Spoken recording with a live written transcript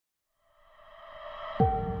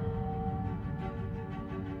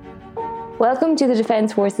Welcome to the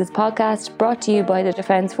Defence Forces podcast, brought to you by the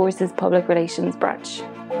Defence Forces Public Relations Branch.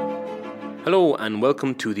 Hello and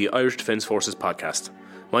welcome to the Irish Defence Forces podcast.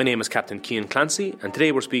 My name is Captain Cian Clancy, and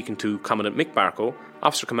today we're speaking to Commandant Mick Barco,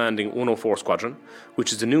 Officer Commanding 104 Squadron,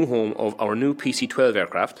 which is the new home of our new PC-12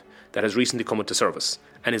 aircraft that has recently come into service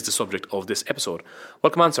and is the subject of this episode.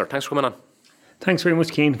 Welcome on, sir. Thanks for coming on. Thanks very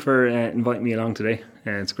much, Cian, for inviting me along today.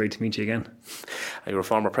 It's great to meet you again. You were a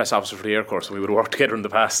former press officer for the Air Corps, so we would have worked together in the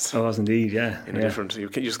past. I was indeed, yeah. You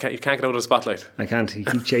can't get out of the spotlight. I can't. You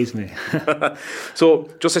keep chasing me. So,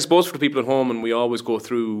 just I suppose for the people at home, and we always go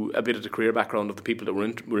through a bit of the career background of the people that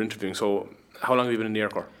we're interviewing. So, how long have you been in the Air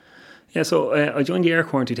Corps? Yeah, so I joined the Air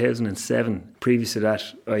Corps in 2007. Previous to that,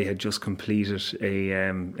 I had just completed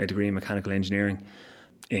a degree in mechanical engineering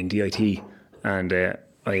in DIT, and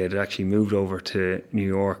I had actually moved over to New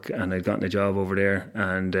York, and I'd gotten a job over there,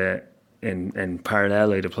 and in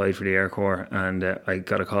parallel I'd applied for the Air Corps, and I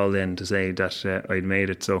got a call then to say that I'd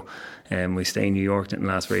made it. So my stay in New York didn't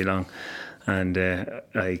last very long, and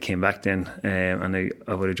I came back then, and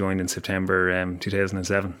I would have joined in September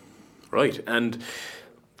 2007. Right, and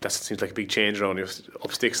that seems like a big change around. You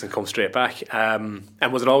up sticks and come straight back. And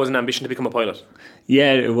was it always an ambition to become a pilot?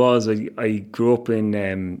 Yeah, it was. I grew up in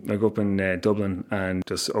Dublin, and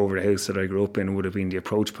just over the house that I grew up in would have been the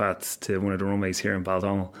approach paths to one of the runways here in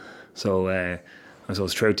Baldonnel. So I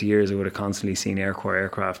suppose throughout the years I would have constantly seen Air Corps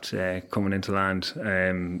aircraft coming into land.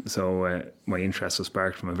 So my interest was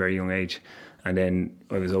sparked from a very young age, and then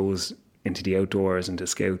I was always into the outdoors, into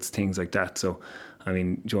scouts, things like that. So I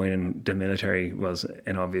mean, joining the military was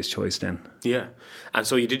an obvious choice then. Yeah. And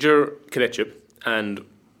so you did your cadetship, and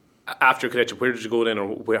after your cadetship, where did you go then, or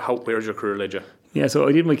where's your career led you? Yeah, so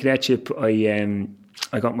I did my cadetship.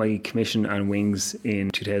 I got my commission and wings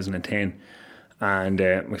in 2010, and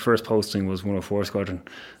my first posting was 104 Squadron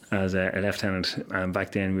as a lieutenant, and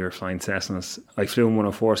back then we were flying Cessnas. I flew in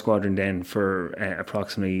 104 Squadron then for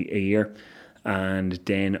approximately a year, and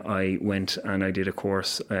then I went and I did a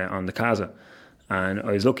course on the CASA. And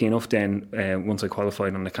I was lucky enough then, once I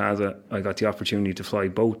qualified on the CASA, I got the opportunity to fly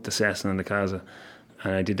both the Cessna and the CASA.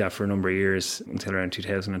 And I did that for a number of years until around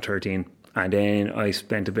 2013. And then I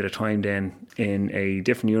spent a bit of time then in a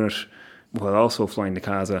different unit while also flying the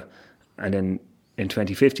CASA. And then in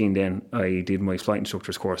 2015 then I did my flight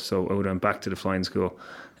instructor's course. So I went back to the flying school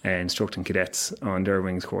instructing cadets on their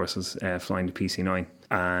wings courses, flying the PC9.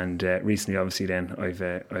 And recently, obviously, then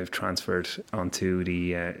I've transferred onto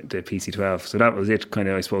the PC12. So that was it, kind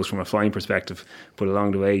of, I suppose, from a flying perspective. But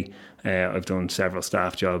along the way, I've done several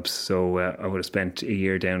staff jobs. So I would have spent a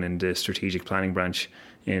year down in the strategic planning branch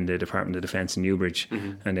in the Department of Defence in Newbridge,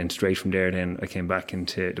 and then straight from there, then I came back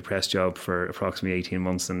into the press job for approximately 18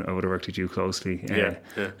 months, and I would have worked with you closely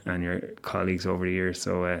and your colleagues over the years.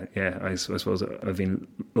 So I suppose I've been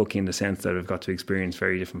lucky in the sense that I've got to experience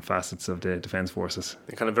very different facets of the Defence Forces.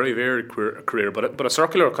 A kind of very varied career, but a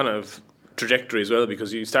circular kind of trajectory as well,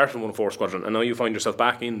 because you started in 104 Squadron and now you find yourself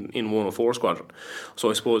back in 104 Squadron.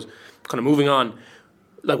 So I suppose kind of moving on,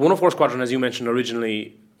 like 104 Squadron, as you mentioned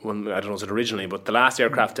originally, I don't know was it originally, but the last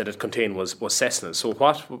aircraft that it contained was Cessnas. So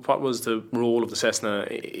what was the role of the Cessna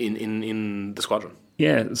in the squadron?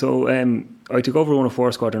 Yeah, so I took over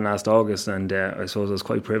 104 Squadron last August, and I suppose I was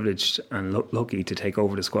quite privileged and lucky to take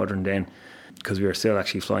over the squadron then, because we were still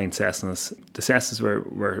actually flying Cessnas. The Cessnas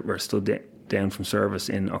were still down from service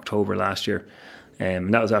in October last year,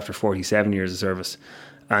 and that was after 47 years of service.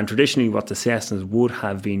 And traditionally what the Cessnas would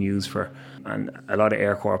have been used for, and a lot of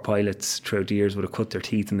Air Corps pilots throughout the years would have cut their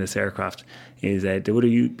teeth in this aircraft, is they would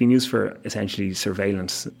have been used for essentially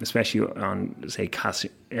surveillance, especially on, say, cash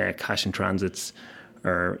and transits,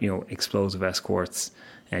 or explosive escorts.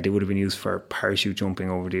 They would have been used for parachute jumping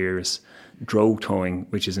over the ears, drogue towing,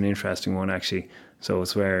 which is an interesting one actually. So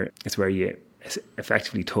it's where you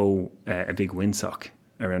effectively tow a big windsock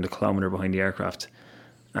around 1 kilometre behind the aircraft.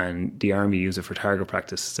 And the army use it for target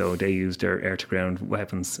practice, so they use their air-to-ground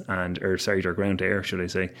weapons, their ground-to-air, should I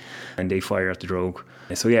say, and they fire at the drogue.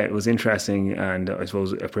 So yeah, it was interesting, and I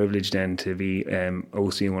suppose a privilege then to be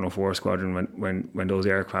OC in 104 Squadron when those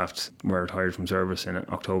aircraft were retired from service in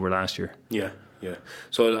October last year. Yeah.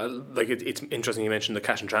 So it's interesting you mentioned the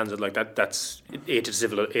cash and transit, like that's aid to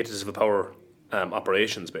civil power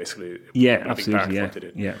operations, basically. Yeah, absolutely.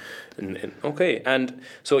 Yeah. Okay, and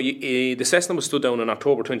so the Cessna was stood down in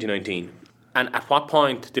October 2019. And at what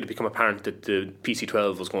point did it become apparent that the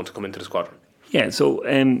PC-12 was going to come into the squadron? Yeah, so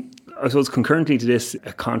I suppose concurrently to this,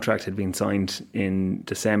 a contract had been signed in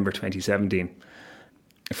December 2017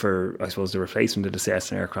 for, I suppose, the replacement of the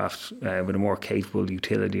Cessna aircraft with a more capable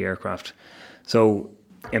utility aircraft. So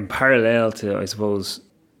in parallel to, I suppose,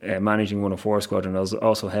 managing 104 Squadron, I was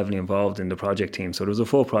also heavily involved in the project team. So there was a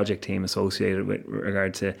full project team associated with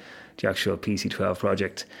regard to the actual PC-12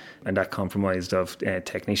 project, and that comprised of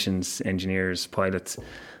technicians, engineers, pilots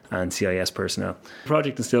and CIS personnel. The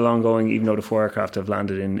project is still ongoing, even though the 4 aircraft have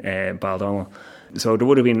landed in Baldonnel. So there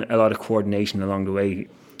would have been a lot of coordination along the way.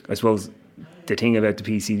 I suppose the thing about the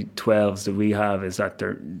PC-12s that we have is that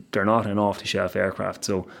they're not an off-the-shelf aircraft.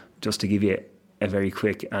 So just to give you a very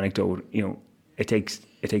quick anecdote, it takes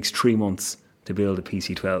 3 months to build a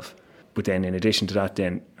PC-12. But then in addition to that,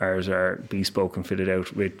 then ours are bespoke and fitted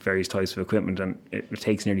out with various types of equipment, and it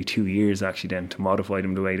takes nearly 2 years actually then to modify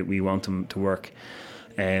them the way that we want them to work.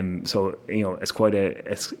 So it's quite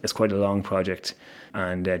a long project,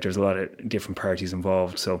 and there's a lot of different parties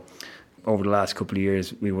involved. So over the last couple of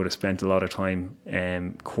years, we would have spent a lot of time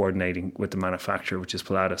coordinating with the manufacturer, which is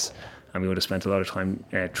Pilatus, and we would have spent a lot of time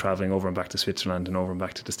travelling over and back to Switzerland and over and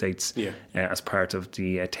back to the States as part of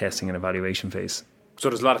the testing and evaluation phase. So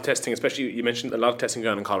there's a lot of testing, especially you mentioned a lot of testing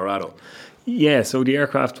going on in Colorado. Yeah, so the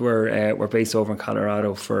aircraft were based over in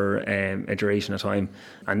Colorado for a duration of time,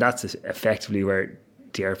 and that's effectively where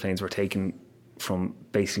the airplanes were taken from,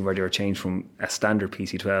 basically where they were changed from a standard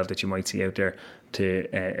PC-12 that you might see out there to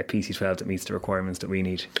a PC-12 that meets the requirements that we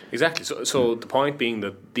need. Exactly. So the point being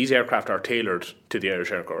that these aircraft are tailored to the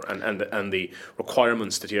Irish Air Corps and the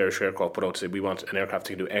requirements that the Irish Air Corps put out to say we want an aircraft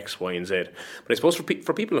to do X, Y and Z. But I suppose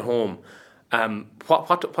for people at home, what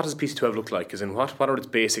does PC-12 look like? As in, what are its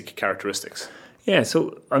basic characteristics? Yeah,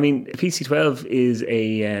 so I mean, PC-12 is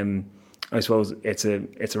I suppose it's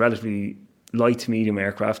a relatively light to medium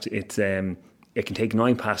aircraft. It can take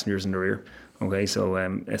 9 passengers in the rear. Okay, so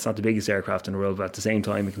it's not the biggest aircraft in the world, but at the same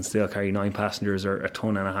time, it can still carry 9 passengers or 1.5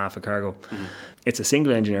 tons of cargo. Mm-hmm. It's a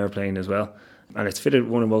single engine airplane as well, and it's fitted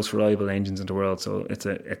with one of the most reliable engines in the world. So it's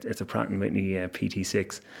a Pratt & Whitney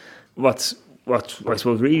PT6. What I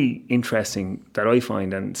suppose really interesting that I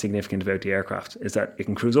find and significant about the aircraft is that it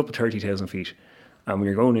can cruise up to 30,000 feet, and when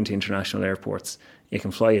you're going into international airports, it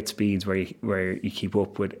can fly at speeds where you keep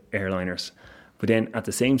up with airliners. But then at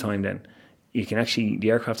the same time, then you can actually,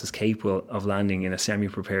 the aircraft is capable of landing in a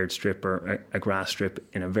semi-prepared strip or a grass strip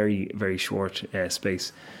in a very, very short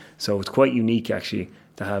space. So it's quite unique actually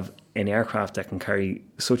to have an aircraft that can carry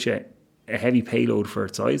such a heavy payload for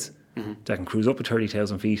its size, mm-hmm. that can cruise up to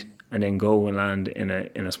 30,000 feet and then go and land in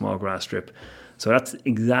a small grass strip. So that's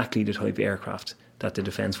exactly the type of aircraft that the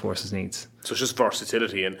Defence Forces needs. So it's just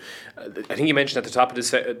versatility, and I think you mentioned at the top of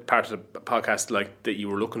this part of the podcast, like that you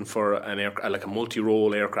were looking for like a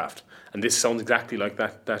multi-role aircraft, and this sounds exactly like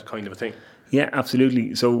that kind of a thing. Yeah,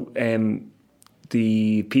 absolutely. So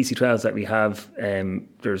the PC-12s that we have,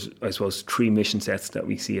 there's I suppose 3 mission sets that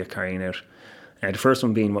we see it carrying out. The first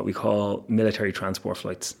one being what we call military transport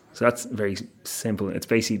flights. So that's very simple. It's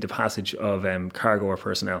basically the passage of cargo or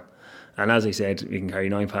personnel. And as I said, we can carry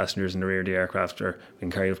 9 passengers in the rear of the aircraft, or we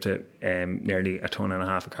can carry up to nearly 1.5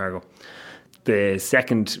 tons of cargo. The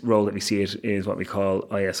second role that we see it is what we call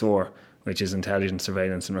ISR, which is intelligence,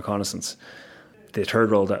 surveillance and reconnaissance. The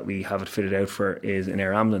third role that we have it fitted out for is an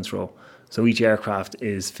air ambulance role. So each aircraft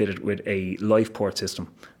is fitted with a life port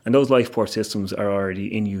system, and those life port systems are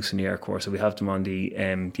already in use in the Air Corps. So we have them on the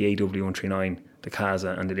AW139, the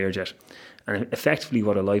CASA and the Learjet. And effectively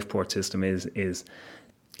what a life port system is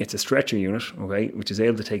it's a stretcher unit, okay, which is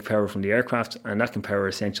able to take power from the aircraft, and that can power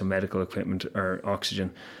essential medical equipment or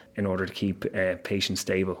oxygen in order to keep patients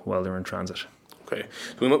stable while they're in transit. Okay,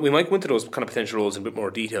 so we might go into those kind of potential roles in a bit more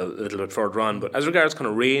detail a little bit further on, but as regards kind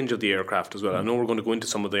of range of the aircraft as well, I know we're going to go into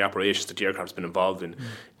some of the operations that the aircraft's been involved in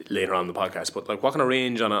later on in the podcast, but like what kind of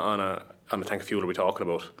range on a tank of fuel are we talking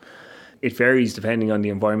about? It varies depending on the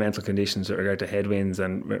environmental conditions with regard to headwinds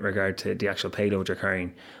and with regard to the actual payload you're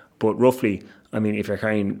carrying. But roughly, I mean, if you're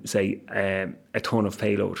carrying, say, a ton of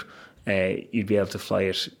payload, you'd be able to fly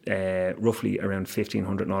it roughly around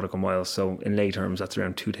 1,500 nautical miles. So in lay terms, that's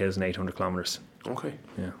around 2,800 kilometres. Okay.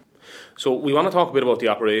 Yeah. So we want to talk a bit about the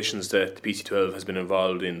operations that the PC-12 has been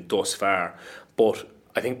involved in thus far. But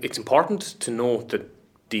I think it's important to note that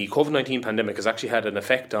the COVID-19 pandemic has actually had an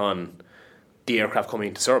effect on the aircraft coming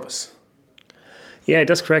into service. Yeah,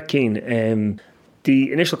 that's correct, Keane.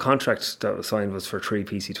 The initial contract that was signed was for 3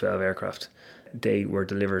 PC-12 aircraft. They were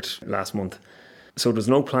delivered last month. So there's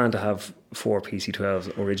no plan to have 4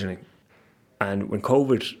 PC-12s originally. And when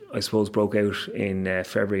COVID, I suppose, broke out in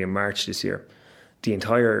February and March this year, the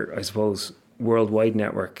entire, I suppose, worldwide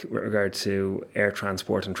network with regard to air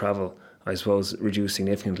transport and travel, I suppose, reduced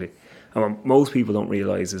significantly. And what most people don't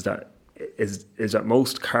realise is that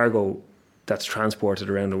most cargo that's transported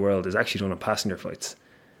around the world is actually done on passenger flights.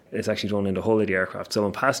 it's actually done in the hull of the aircraft. So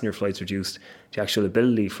when passenger flights reduced, the actual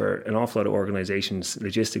ability for an awful lot of organisations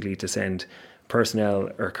logistically to send personnel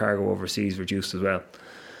or cargo overseas reduced as well.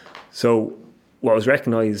 So what was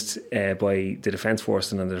recognised by the Defence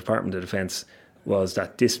Force and the Department of Defence was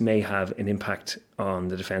that this may have an impact on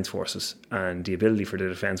the Defence Forces and the ability for the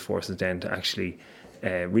Defence Forces then to actually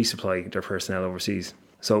resupply their personnel overseas.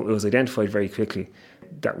 So it was identified very quickly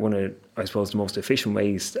that one of, I suppose, the most efficient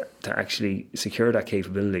ways to actually secure that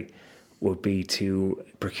capability would be to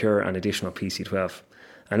procure an additional PC-12.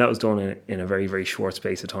 And that was done in a very, very short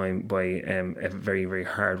space of time by a very, very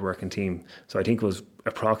hard-working team. So I think it was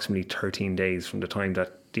approximately 13 days from the time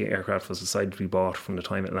that the aircraft was decided to be bought from the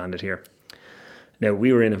time it landed here. Now,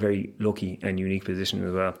 we were in a very lucky and unique position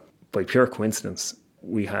as well. By pure coincidence,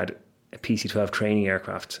 we had a PC-12 training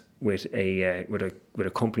aircraft with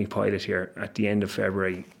a company pilot here at the end of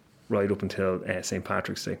February, right up until St.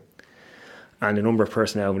 Patrick's Day. And a number of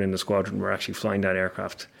personnel within the squadron were actually flying that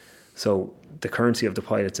aircraft. So the currency of the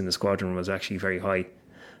pilots in the squadron was actually very high.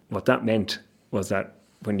 What that meant was that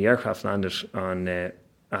when the aircraft landed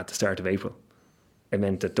at the start of April, it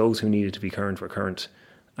meant that those who needed to be current were current.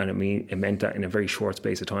 And it meant that in a very short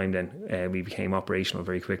space of time then, we became operational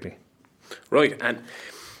very quickly. Right, and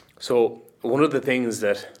so one of the things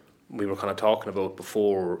that we were kind of talking about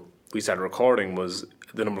before we started recording was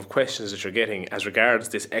the number of questions that you're getting as regards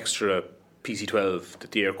this extra PC-12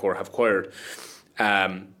 that the Air Corps have acquired,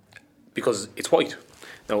 because it's white.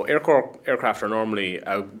 Now, Air Corps aircraft are normally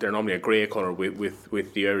a grey colour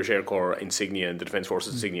with the Irish Air Corps insignia and the Defence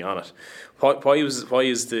Forces insignia on it. Why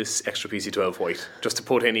is this extra PC-12 white? Just to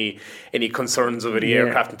put any concerns of any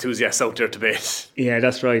aircraft enthusiasts out there to bed. Yeah,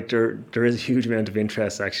 that's right. There is a huge amount of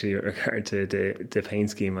interest actually with regard to the paint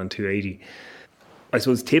scheme on 280. I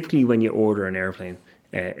suppose typically when you order an airplane,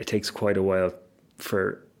 it takes quite a while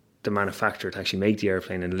for the manufacturer to actually make the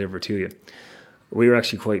airplane and deliver it to you. We were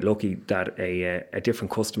actually quite lucky that a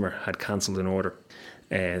different customer had cancelled an order.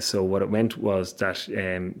 So what it meant was that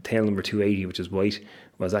tail number 280, which is white,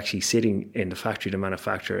 was actually sitting in the factory to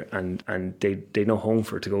manufacture, and they'd no home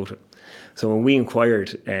for it to go to. So when we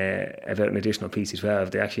inquired about an additional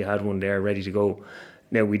PC-12, they actually had one there ready to go.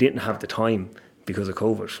 Now, we didn't have the time because of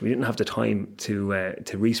COVID. We didn't have the time to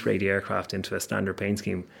respray the aircraft into a standard paint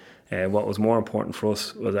scheme. What was more important for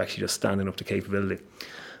us was actually just standing up to capability.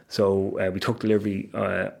 So we took delivery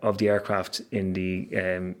of the aircraft in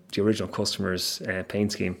the original customer's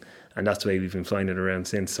paint scheme, and that's the way we've been flying it around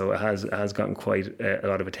since. So it has gotten quite a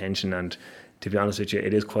lot of attention, and to be honest with you,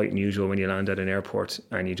 it is quite unusual when you land at an airport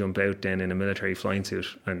and you jump out then in a military flying suit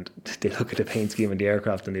and they look at the paint scheme of the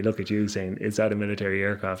aircraft and they look at you saying, is that a military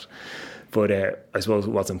aircraft? But I suppose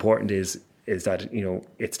what's important is that, you know,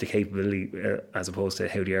 it's the capability as opposed to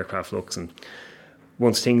how the aircraft looks. And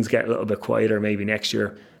once things get a little bit quieter, maybe next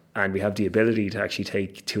year, and we have the ability to actually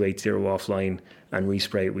take 280 offline and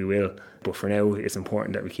respray it, we will. But for now, it's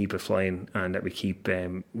important that we keep it flying and that we keep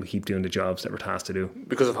doing the jobs that we're tasked to do.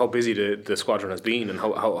 Because of how busy the squadron has been and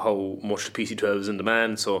how much the PC-12 is in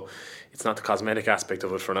demand, so it's not the cosmetic aspect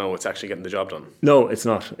of it for now, it's actually getting the job done. No, it's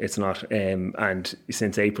not. And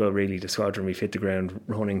since April, really, the squadron, we've hit the ground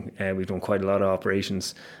running. We've done quite a lot of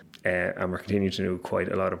operations and we're continuing to do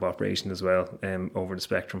quite a lot of operations as well over the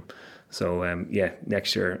spectrum. So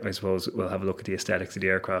next year I suppose we'll have a look at the aesthetics of the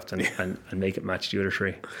aircraft and make it match the other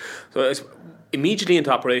three. So it's immediately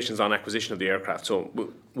into operations on acquisition of the aircraft.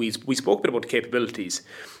 So we spoke a bit about the capabilities,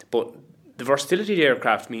 but the versatility of the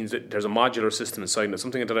aircraft means that there's a modular system inside, and it's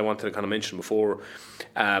something that I wanted to kind of mention before.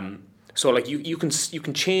 So like you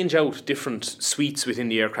can change out different suites within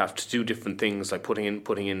the aircraft to do different things, like putting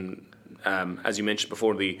in as you mentioned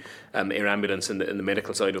before, the air ambulance and the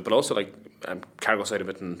medical side of it, but also like cargo side of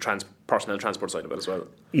it and personnel transport side of it as well.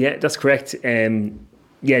 Yeah, that's correct.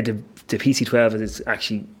 The PC-12 is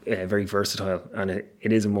actually very versatile, and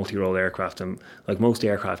it is a multi-role aircraft. And like most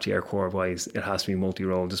aircraft, the Air Corps wise, it has to be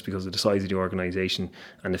multi-role just because of the size of the organisation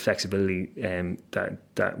and the flexibility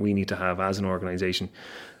that we need to have as an organisation.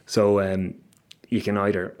 So you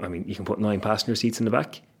can put 9 passenger seats in the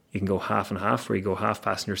back. You can go half and half, where you go half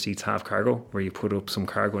passenger seats, half cargo, where you put up some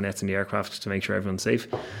cargo nets in the aircraft to make sure everyone's safe.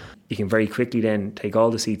 You can very quickly then take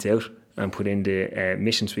all the seats out and put in the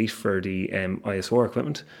mission suite for the ISR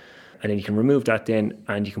equipment. And then you can remove that then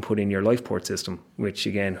and you can put in your life port system, which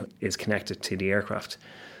again is connected to the aircraft.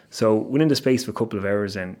 So within the space of a couple of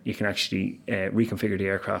hours then you can actually reconfigure the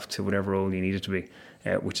aircraft to whatever role you need it to be,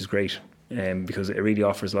 which is great. Because it really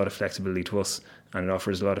offers a lot of flexibility to us, and it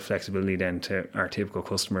offers a lot of flexibility then to our typical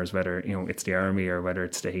customers, whether it's the Army or whether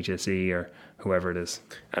it's the HSE or whoever it is.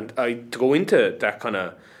 And to go into that kind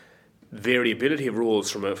of variability of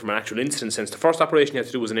roles from an actual incident sense. The first operation you had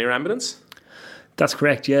to do was an air ambulance? That's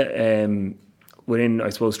correct, yeah. Within, I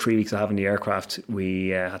suppose, 3 weeks of having the aircraft, we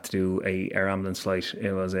had to do a air ambulance flight.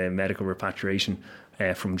 It was a medical repatriation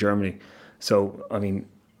from Germany. So, I mean,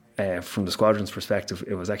 from the squadron's perspective,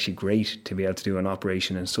 it was actually great to be able to do an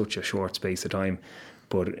operation in such a short space of time.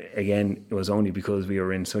 But again, it was only because we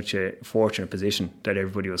were in such a fortunate position that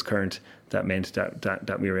everybody was current that meant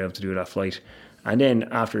that we were able to do that flight. And then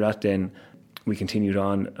after that, then we continued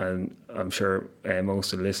on, and I'm sure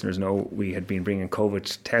most of the listeners know we had been bringing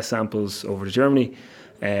COVID test samples over to Germany,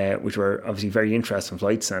 which were obviously very interesting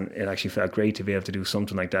flights, and it actually felt great to be able to do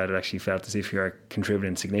something like that. It actually felt as if you are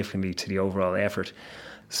contributing significantly to the overall effort.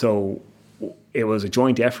 So it was a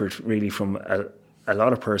joint effort really from a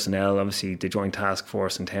lot of personnel. Obviously the joint task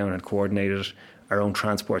force in town had coordinated. Our own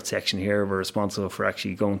transport section here were responsible for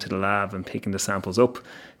actually going to the lab and picking the samples up.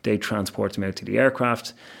 They'd transport them out to the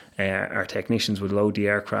aircraft. Our technicians would load the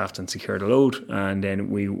aircraft and secure the load, and then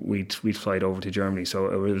we'd fly it over to Germany.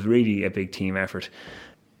 So it was really a big team effort.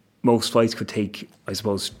 Most flights could take, I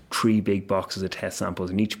suppose, 3 big boxes of test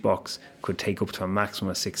samples, and each box could take up to a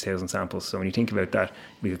maximum of 6,000 samples. So when you think about that,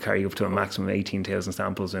 we could carry up to a maximum of 18,000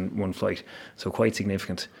 samples in one flight. So quite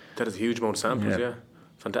significant. That is a huge amount of samples, yeah.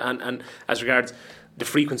 And as regards the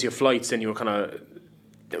frequency of flights, then you were kind of,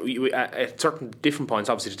 at certain different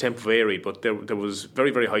points, obviously the tempo varied, but there was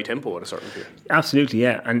very, very high tempo at a certain period. Absolutely,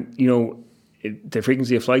 yeah. And, you know, the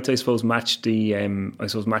frequency of flights, I suppose, matched the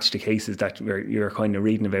cases that you're kind of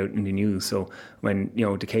reading about in the news. So when, you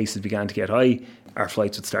know, the cases began to get high, our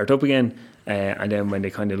flights would start up again, and then when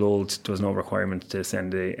they kind of lulled, there was no requirement to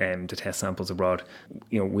send the test samples abroad.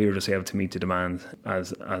 You know, we were just able to meet the demand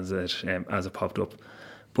as it popped up.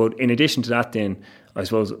 But in addition to that, then I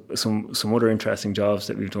suppose some other interesting jobs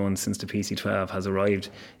that we've done since the PC-12 has arrived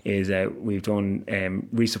is we've done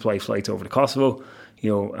resupply flights over to Kosovo. You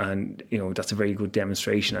know, and you know that's a very good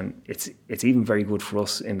demonstration, and it's even very good for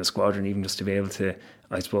us in the squadron, even just to be able to,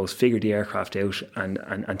 I suppose, figure the aircraft out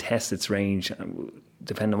and test its range,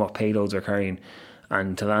 depending on what payloads are carrying,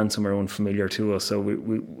 and to land somewhere unfamiliar to us. So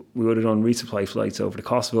we would have done resupply flights over to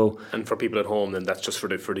Kosovo. And for people at home, then that's just for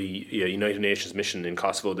the United Nations mission in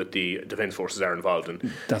Kosovo that the Defence Forces are involved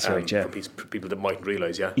in. That's right, yeah. For people that mightn't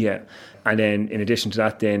realise, yeah. Yeah, and then in addition to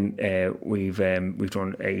that, then we've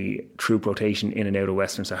done a troop rotation in and out of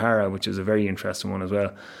Western Sahara, which is a very interesting one as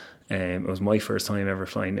well. It was my first time ever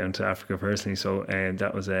flying down to Africa personally, so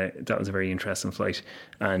that was a very interesting flight.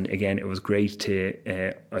 And again, it was great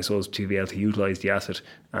to, I suppose, to be able to utilise the asset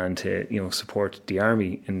and to, you know, support the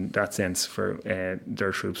army in that sense for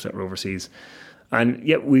their troops that were overseas. And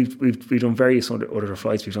yeah, we've done various other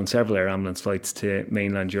flights. We've done several air ambulance flights to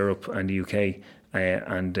mainland Europe and the UK.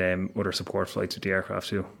 And other support flights with the aircraft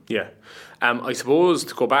too. Yeah. I suppose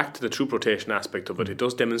to go back to the troop rotation aspect of it, it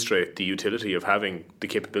does demonstrate the utility of having the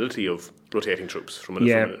capability of rotating troops from an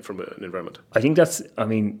environment. I think that's, I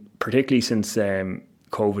mean, particularly since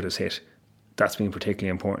COVID has hit, that's been particularly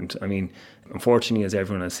important. I mean, unfortunately, as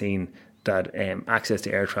everyone has seen, that access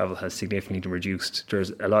to air travel has significantly reduced.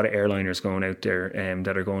 There's a lot of airliners going out there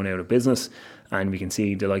that are going out of business, and we can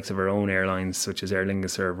see the likes of our own airlines such as Aer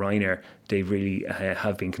Lingus or Ryanair, they really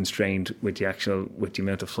have been constrained with the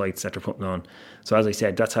amount of flights that they're putting on. So as I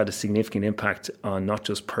said, that's had a significant impact on not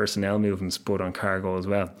just personnel movements but on cargo as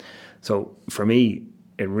well. So for me,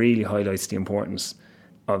 it really highlights the importance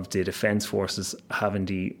of the Defence Forces having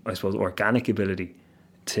the, I suppose, organic ability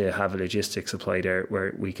to have a logistics supply there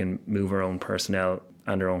where we can move our own personnel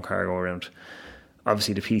and our own cargo around.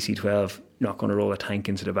 Obviously the PC-12 not going to roll a tank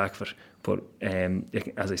into the back of it, but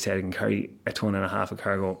as I said, it can carry 1.5 tons of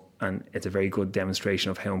cargo, and it's a very good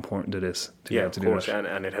demonstration of how important it is to be able to do it.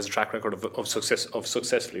 And it has a track record of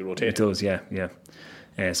successfully rotating. It does, yeah.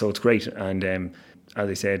 So it's great, and as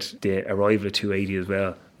I said, the arrival of 280 as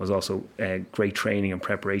well was also great training and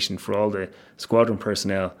preparation for all the squadron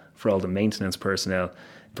personnel, for all the maintenance personnel,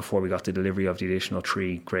 before we got the delivery of the additional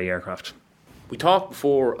 3 grey aircraft. We talked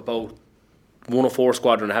before about 104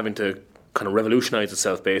 Squadron having to kind of revolutionise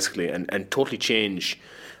itself basically and totally change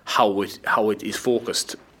how it is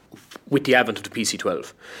focused with the advent of the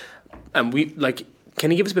PC-12. And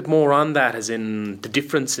can you give us a bit more on that, as in the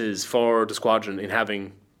differences for the squadron in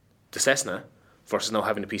having the Cessna versus now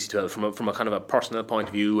having the PC-12 from a kind of a personnel point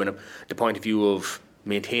of view and the point of view of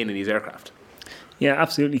maintaining these aircraft? Yeah,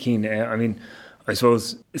 absolutely, Cian. I mean, I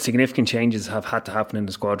suppose significant changes have had to happen in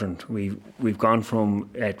the squadron. We've gone from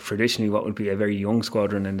traditionally what would be a very young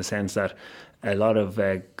squadron, in the sense that a lot of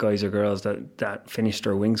guys or girls that finished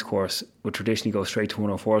their wings course would traditionally go straight to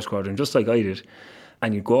 104 Squadron, just like I did,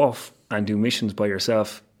 and you'd go off and do missions by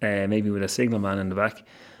yourself, maybe with a signalman in the back,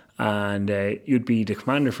 and you'd be the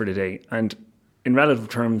commander for the day. And in relative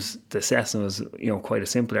terms, the Cessna was, quite a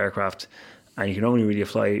simple aircraft, and you can only really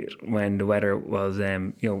fly it when the weather was,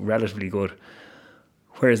 relatively good.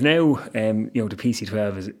 Whereas now, the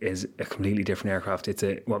PC-12 is a completely different aircraft. It's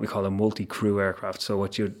what we call a multi-crew aircraft. So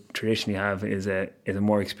what you traditionally have is a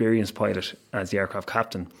more experienced pilot as the aircraft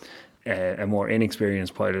captain, a more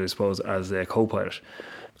inexperienced pilot, I suppose, as a co-pilot.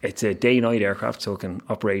 It's a day-night aircraft, so it can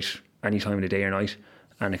operate any time of the day or night,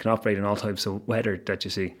 and it can operate in all types of weather that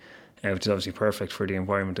you see, which is obviously perfect for the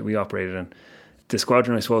environment that we operated in. The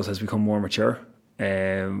squadron, I suppose, has become more mature.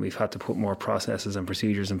 We've had to put more processes and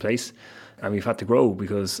procedures in place, and we've had to grow,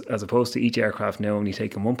 because as opposed to each aircraft now only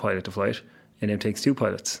taking one pilot to fly it, it now takes two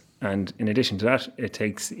pilots. And in addition to that, it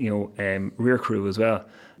takes rear crew as well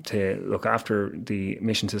to look after the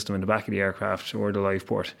mission system in the back of the aircraft or the live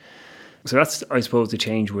port. So that's, I suppose, the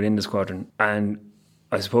change within the squadron. And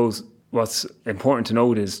I suppose what's important to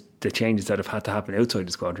note is the changes that have had to happen outside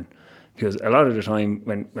the squadron. Because a lot of the time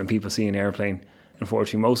when people see an airplane,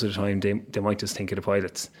 unfortunately, most of the time they might just think of the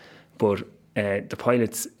pilots. But the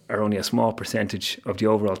pilots are only a small percentage of the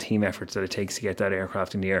overall team efforts that it takes to get that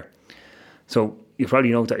aircraft in the air. So you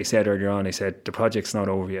probably note that I said earlier on, I said the project's not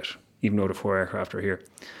over yet, even though the 4 aircraft are here.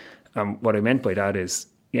 What I meant by that is,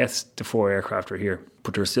 yes, the 4 aircraft are here,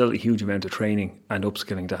 but there's still a huge amount of training and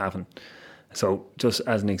upskilling to happen. So just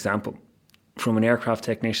as an example, from an aircraft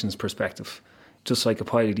technician's perspective, just like a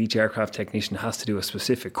pilot, each aircraft technician has to do a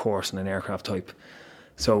specific course in an aircraft type.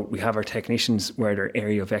 So we have our technicians where their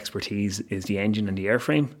area of expertise is the engine and the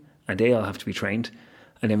airframe, and they all have to be trained.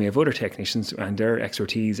 And then we have other technicians, and their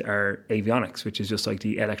expertise are avionics, which is just like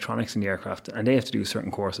the electronics in the aircraft, and they have to do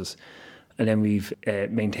certain courses. And then we've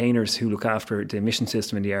maintainers who look after the mission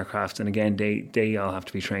system in the aircraft, and again, they all have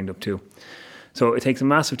to be trained up too. So it takes a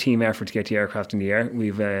massive team effort to get the aircraft in the air.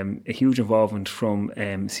 We've a huge involvement from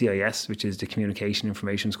CIS, which is the Communication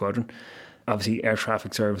Information Squadron. Obviously, air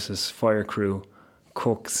traffic services, fire crew,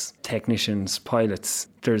 cooks, technicians, pilots.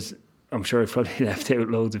 I'm sure I've probably left out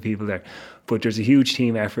loads of people there, but there's a huge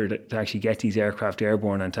team effort to actually get these aircraft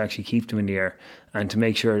airborne and to actually keep them in the air and to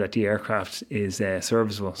make sure that the aircraft is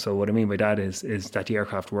serviceable. So what I mean by that is that the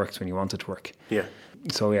aircraft works when you want it to work. Yeah.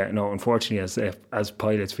 So unfortunately, as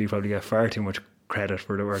pilots, we probably get far too much credit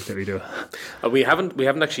for the work that we do. We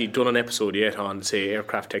haven't actually done an episode yet on, say,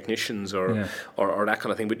 aircraft technicians or that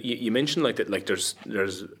kind of thing. But you mentioned like that, like there's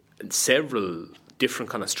several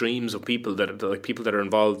different kind of streams of people that are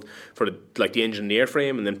involved for the engine and the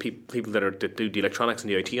airframe, and then people that do the electronics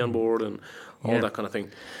and the IT on board and all that kind of thing.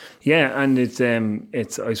 Yeah, and it's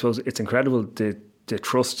I suppose it's incredible the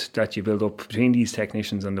trust that you build up between these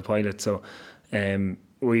technicians and the pilots. So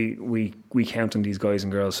we count on these guys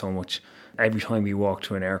and girls so much. Every time we walk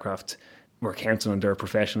to an aircraft, we're counting on their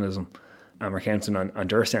professionalism, and we're counting on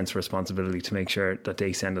their sense of responsibility to make sure that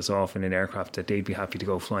they send us off in an aircraft that they'd be happy to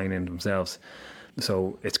go flying in themselves.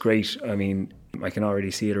 So it's great. I mean, I can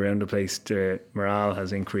already see it around the place. The morale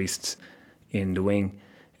has increased in the wing.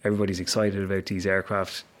 Everybody's excited about these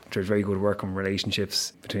aircraft. There's very good working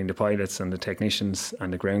relationships between the pilots and the technicians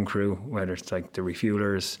and the ground crew, whether it's like the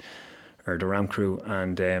refuelers or the ramp crew.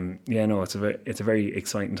 And it's a very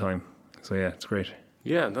exciting time. So yeah, it's great.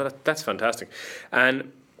 Yeah, no, that's fantastic.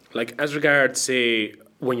 And like as regards, say,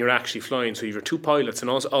 when you're actually flying, so you have 2 pilots, and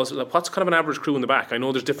also like, what's kind of an average crew in the back? I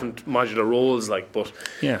know there's different modular roles, but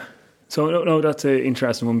yeah. So no, that's an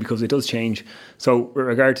interesting one because it does change. So with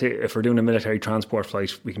regard to if we're doing a military transport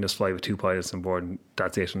flight, we can just fly with 2 pilots on board, and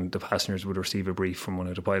that's it, and the passengers would receive a brief from one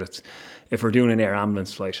of the pilots. If we're doing an air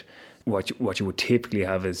ambulance flight, what you would typically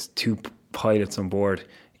have is 2 pilots on board.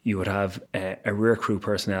 You would have a rear crew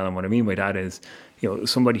personnel, and what I mean by that is,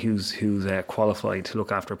 somebody who's qualified to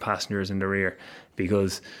look after passengers in the rear,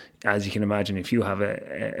 because as you can imagine, if you have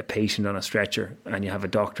a patient on a stretcher and you have a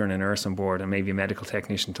doctor and a nurse on board and maybe a medical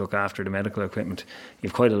technician to look after the medical equipment, you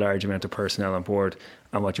have quite a large amount of personnel on board,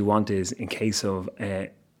 and what you want is, in case of an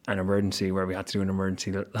emergency where we had to do an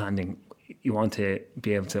emergency landing, you want to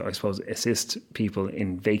be able to, I suppose, assist people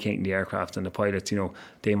in vacating the aircraft, and the pilots,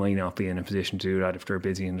 they might not be in a position to do that if they're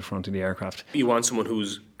busy in the front of the aircraft. You want someone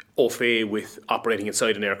who's au fait with operating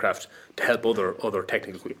inside an aircraft to help other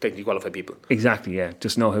technically qualified people. Exactly, yeah.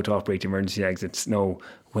 Just know how to operate the emergency exits. Know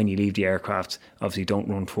when you leave the aircraft. Obviously, don't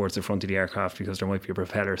run towards the front of the aircraft because there might be a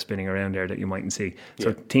propeller spinning around there that you mightn't see.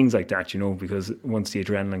 So things like that, because once the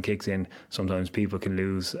adrenaline kicks in, sometimes people can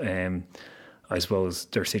lose I suppose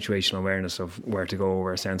their situational awareness of where to go,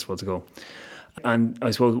 where it's sensible to go. And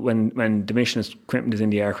I suppose when the mission equipment is in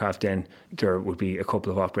the aircraft, then there would be a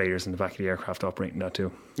couple of operators in the back of the aircraft operating that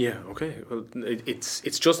too. Yeah, okay. Well, it's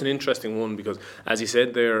just an interesting one because, as you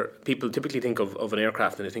said there, people typically think of an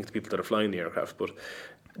aircraft and they think the people that are flying the aircraft, but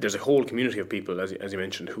there's a whole community of people, as you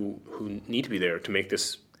mentioned, who need to be there to make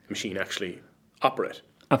this machine actually operate.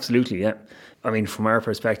 Absolutely, yeah. I mean, from our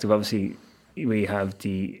perspective, obviously, we have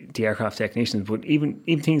the aircraft technicians, but even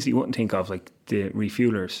things that you wouldn't think of, like the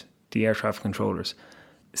refuelers, the air traffic controllers,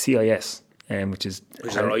 CIS, which is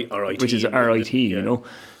our IT, you know.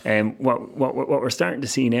 What we're starting to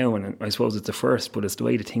see now, and I suppose it's the first, but it's the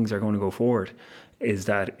way that things are going to go forward, is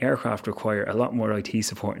that aircraft require a lot more IT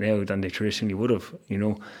support now than they traditionally would have. You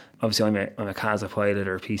know, obviously I'm a CASA pilot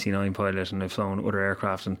or a PC9 pilot, and I've flown other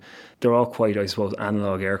aircraft, and they're all quite, I suppose,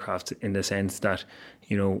 analog aircraft in the sense that,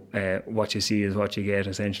 you know, what you see is what you get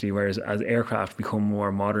essentially. Whereas as aircraft become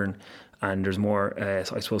more modern and there's more, I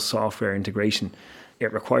suppose, software integration,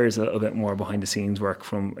 it requires a little bit more behind the scenes work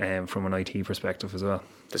from an IT perspective as well.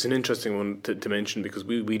 That's an interesting one to mention, because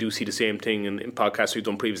we do see the same thing in podcasts we've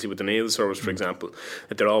done previously with the naval service, for example,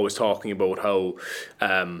 that they're always talking about how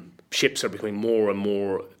ships are becoming more and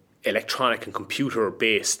more electronic and computer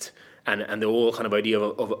based, and the whole kind of idea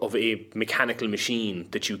of a mechanical machine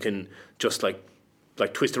that you can just like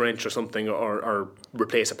twist a wrench or something or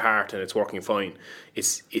replace a part and it's working fine.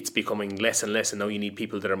 It's becoming less and less, and now you need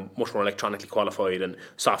people that are much more electronically qualified and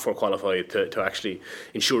software qualified to actually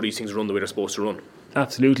ensure these things run the way they're supposed to run.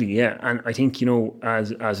 Absolutely, yeah. And I think, you know,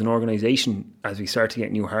 as an organisation, as we start to get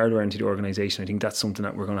new hardware into the organisation, I think that's something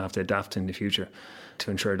that we're going to have to adapt in the future to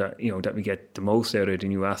ensure that, you know, that we get the most out of the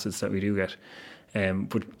new assets that we do get.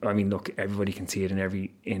 But I mean, look, everybody can see it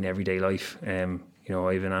in everyday life. You know,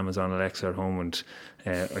 I have an Amazon Alexa at home, and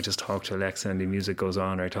I just talk to Alexa and the music goes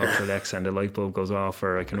on, or I talk to Alexa and the light bulb goes off,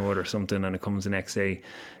 or I can order something and it comes the next day.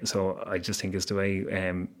 So I just think it's the way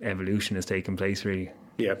evolution is taking place, really.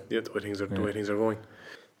 Yeah, the way things are going.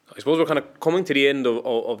 I suppose we're kind of coming to the end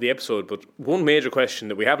of the episode, but one major question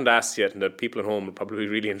that we haven't asked yet and that people at home are probably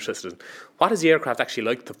really interested in: what is the aircraft actually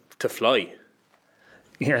like to fly?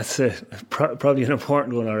 Yeah, it's probably an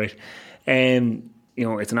important one, all right. You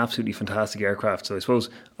know, it's an absolutely fantastic aircraft. So I suppose,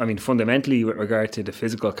 I mean, fundamentally, with regard to the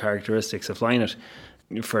physical characteristics of flying it,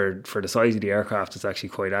 for the size of the aircraft, it's actually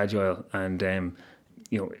quite agile, and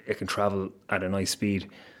you know, it can travel at a nice speed.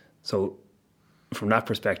 So from that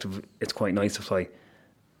perspective, it's quite nice to fly.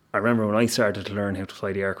 I remember when I started to learn how to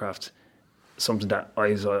fly the aircraft, something that I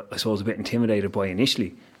was, I suppose, a bit intimidated by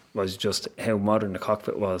initially was just how modern the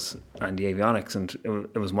cockpit was and the avionics. And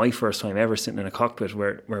it was my first time ever sitting in a cockpit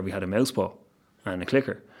where we had a mouse ball and a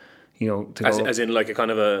clicker, you know, as in like a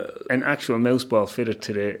kind of an actual mouse ball fitted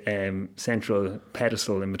to the central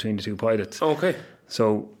pedestal in between the two pilots. Okay.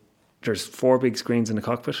 So there's 4 big screens in the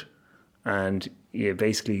cockpit, and you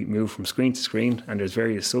basically move from screen to screen, and there's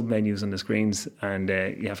various sub menus on the screens, and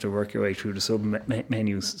you have to work your way through the sub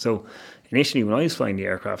menus. So initially, when I was flying the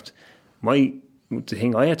aircraft, the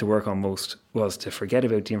thing I had to work on most was to forget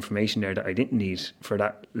about the information there that I didn't need for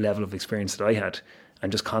that level of experience that I had,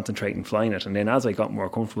 and just concentrate on flying it. And then as I got more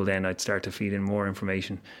comfortable, then I'd start to feed in more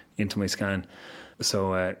information into my scan.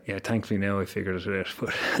 So yeah, thankfully now I figured it out. But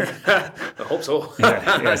I hope so.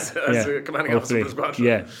 As a commanding officer as well.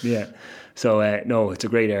 Yeah. So no, it's a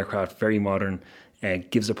great aircraft, very modern.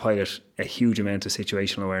 Gives a pilot a huge amount of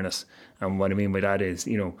situational awareness. And what I mean by that is,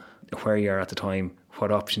 you know, where you are at the time,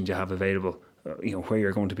 what options you have available, you know, where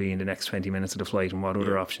you're going to be in the next 20 minutes of the flight, and what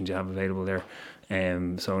other options you have available there.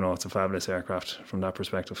 So no, it's a fabulous aircraft from that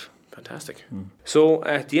perspective. Fantastic. So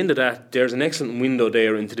at the end of that, there's an excellent window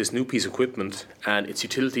there into this new piece of equipment and its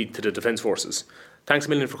utility to the Defence Forces. Thanks a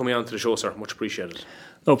million for coming on to the show, sir. Much appreciated.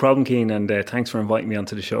 No problem, Cian, and thanks for inviting me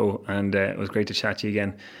onto the show, and it was great to chat to you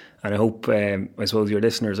again. And I hope, I suppose your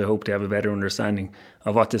listeners, I hope they have a better understanding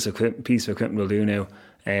of what this piece of equipment will do now,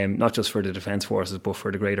 not just for the Defence Forces, but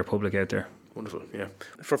for the greater public out there. Wonderful, yeah.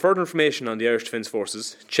 For further information on the Irish Defence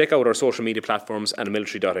Forces, check out our social media platforms and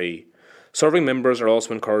military.ie. Serving members are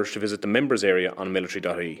also encouraged to visit the members area on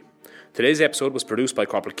military.ie. Today's episode was produced by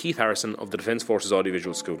Corporal Keith Harrison of the Defence Forces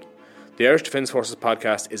Audiovisual School. The Irish Defence Forces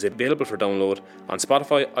podcast is available for download on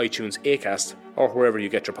Spotify, iTunes, Acast, or wherever you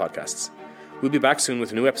get your podcasts. We'll be back soon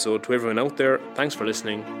with a new episode. To everyone out there, thanks for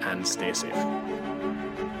listening and stay safe.